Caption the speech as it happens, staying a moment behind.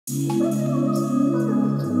Hey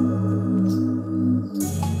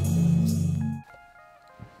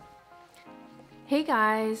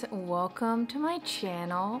guys, welcome to my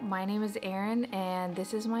channel. My name is Erin and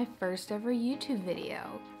this is my first ever YouTube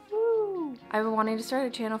video. Woo! I've been wanting to start a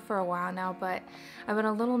channel for a while now, but I've been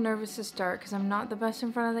a little nervous to start because I'm not the best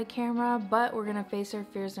in front of the camera, but we're gonna face our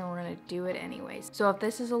fears and we're gonna do it anyways. So if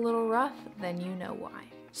this is a little rough, then you know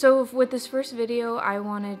why. So with this first video, I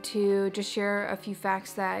wanted to just share a few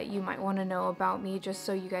facts that you might want to know about me just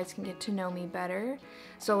so you guys can get to know me better.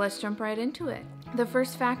 So let's jump right into it. The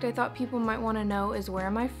first fact I thought people might want to know is where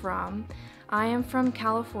am I from? I am from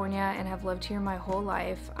California and have lived here my whole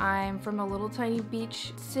life. I'm from a little tiny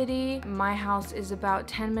beach city. My house is about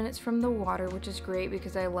 10 minutes from the water, which is great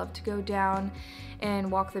because I love to go down and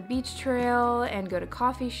walk the beach trail and go to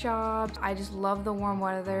coffee shops. I just love the warm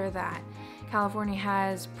weather that California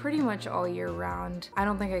has pretty much all year round. I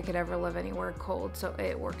don't think I could ever live anywhere cold, so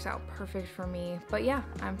it works out perfect for me. But yeah,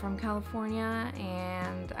 I'm from California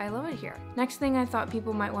and I love it here. Next thing I thought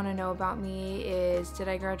people might want to know about me is, did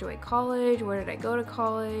I graduate college? Where did I go to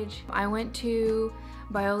college? I went to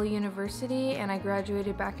Biola University and I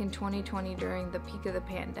graduated back in 2020 during the peak of the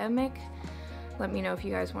pandemic. Let me know if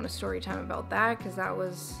you guys want a story time about that because that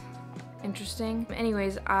was interesting.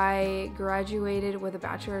 Anyways, I graduated with a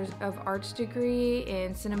Bachelor of Arts degree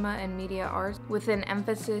in Cinema and Media Arts with an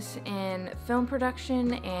emphasis in film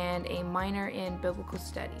production and a minor in Biblical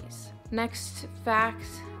Studies. Next fact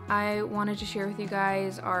I wanted to share with you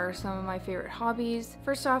guys are some of my favorite hobbies.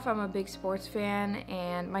 First off, I'm a big sports fan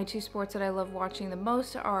and my two sports that I love watching the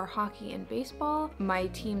most are hockey and baseball. My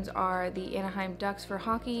teams are the Anaheim Ducks for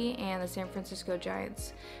hockey and the San Francisco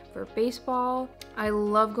Giants for baseball. I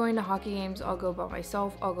love going to hockey games. I'll go by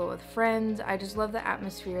myself, I'll go with friends. I just love the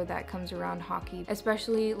atmosphere that comes around hockey,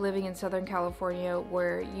 especially living in Southern California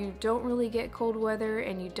where you don't really get cold weather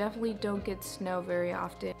and you definitely don't get snow very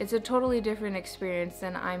often. It's a totally different experience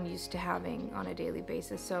than I'm used to having on a daily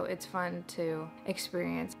basis, so it's fun to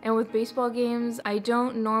experience. And with baseball games, I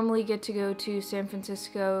don't normally get to go to San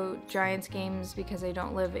Francisco Giants games because I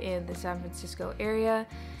don't live in the San Francisco area.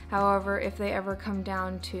 However, if they ever come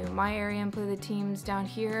down to my area and play the teams down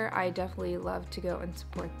here, I definitely love to go and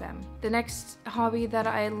support them. The next hobby that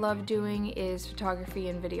I love doing is photography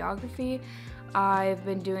and videography. I've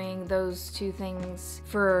been doing those two things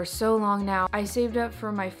for so long now. I saved up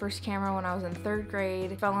for my first camera when I was in 3rd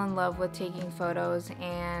grade, fell in love with taking photos,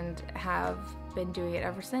 and have been doing it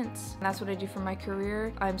ever since. And that's what I do for my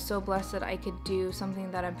career. I'm so blessed that I could do something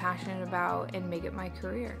that I'm passionate about and make it my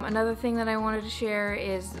career. Another thing that I wanted to share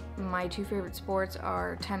is my two favorite sports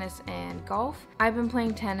are tennis and golf. I've been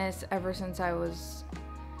playing tennis ever since I was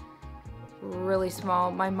really small.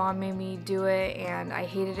 My mom made me do it and I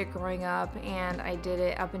hated it growing up, and I did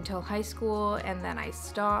it up until high school and then I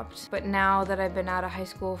stopped. But now that I've been out of high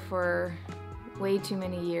school for way too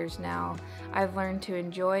many years now, I've learned to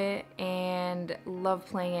enjoy it and love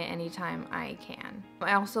playing it anytime I can.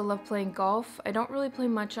 I also love playing golf. I don't really play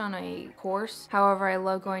much on a course. However, I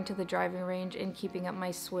love going to the driving range and keeping up my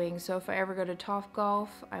swing. So if I ever go to Topgolf,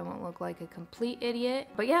 I won't look like a complete idiot.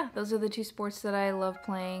 But yeah, those are the two sports that I love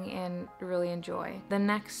playing and really enjoy. The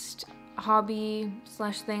next hobby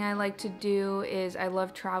slash thing I like to do is I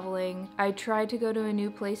love traveling. I try to go to a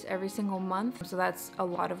new place every single month, so that's a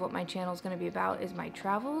lot of what my channel is going to be about, is my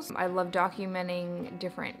travels. I love documenting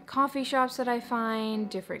different coffee shops that I find,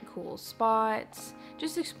 different cool spots,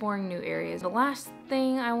 just exploring new areas. The last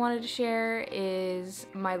thing I wanted to share is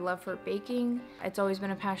my love for baking. It's always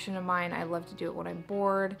been a passion of mine. I love to do it when I'm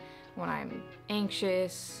bored, when I'm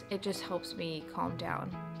anxious. It just helps me calm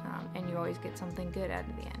down, and you always get something good out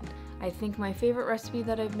of the end. I think my favorite recipe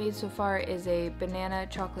that I've made so far is a banana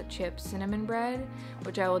chocolate chip cinnamon bread,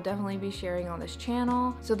 which I will definitely be sharing on this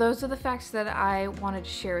channel. So those are the facts that I wanted to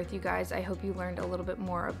share with you guys. I hope you learned a little bit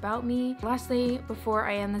more about me. Lastly, before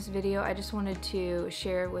I end this video, I just wanted to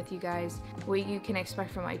share with you guys what you can expect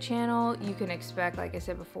from my channel. You can expect, like I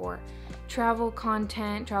said before, travel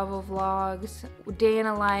content, travel vlogs, day in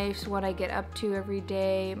a life, what I get up to every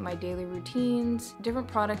day, my daily routines, different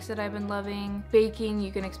products that I've been loving. Baking,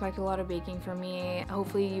 you can expect a lot of baking from me.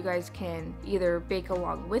 Hopefully you guys can either bake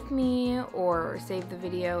along with me or save the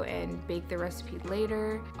video and bake the recipe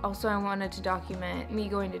later. Also, I wanted to document me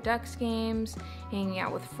going to Ducks games, hanging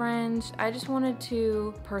out with friends. I just wanted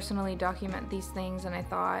to personally document these things, and I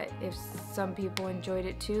thought if some people enjoyed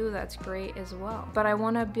it too, that's great as well. But I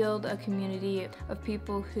want to build a community of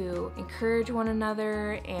people who encourage one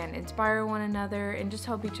another and inspire one another and just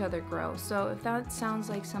help each other grow. So if that sounds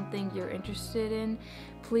like something you're interested in,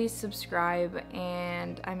 please subscribe,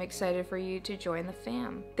 and I'm excited for you to join the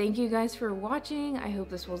fam. Thank you guys for watching. I hope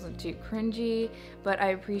this wasn't too cringy, but I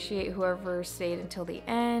appreciate whoever stayed until the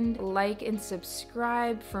end. Like and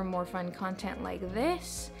subscribe for more fun content like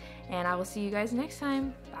this, and I will see you guys next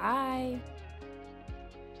time. Bye!